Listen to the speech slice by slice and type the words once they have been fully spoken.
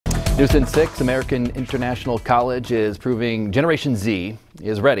Since 6, American International College is proving Generation Z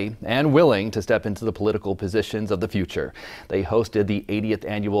is ready and willing to step into the political positions of the future. They hosted the 80th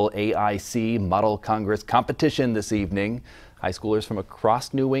annual AIC Model Congress competition this evening. High schoolers from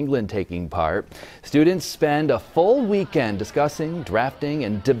across New England taking part. Students spend a full weekend discussing, drafting,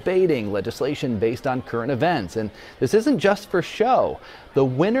 and debating legislation based on current events. And this isn't just for show. The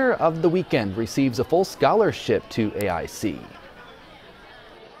winner of the weekend receives a full scholarship to AIC.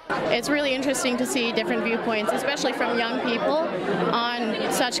 It's really interesting to see different viewpoints, especially from young people,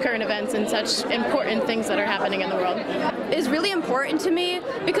 on such current events and such important things that are happening in the world. It's really important to me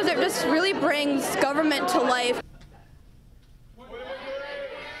because it just really brings government to life.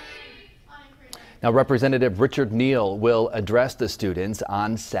 Now, Representative Richard Neal will address the students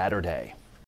on Saturday.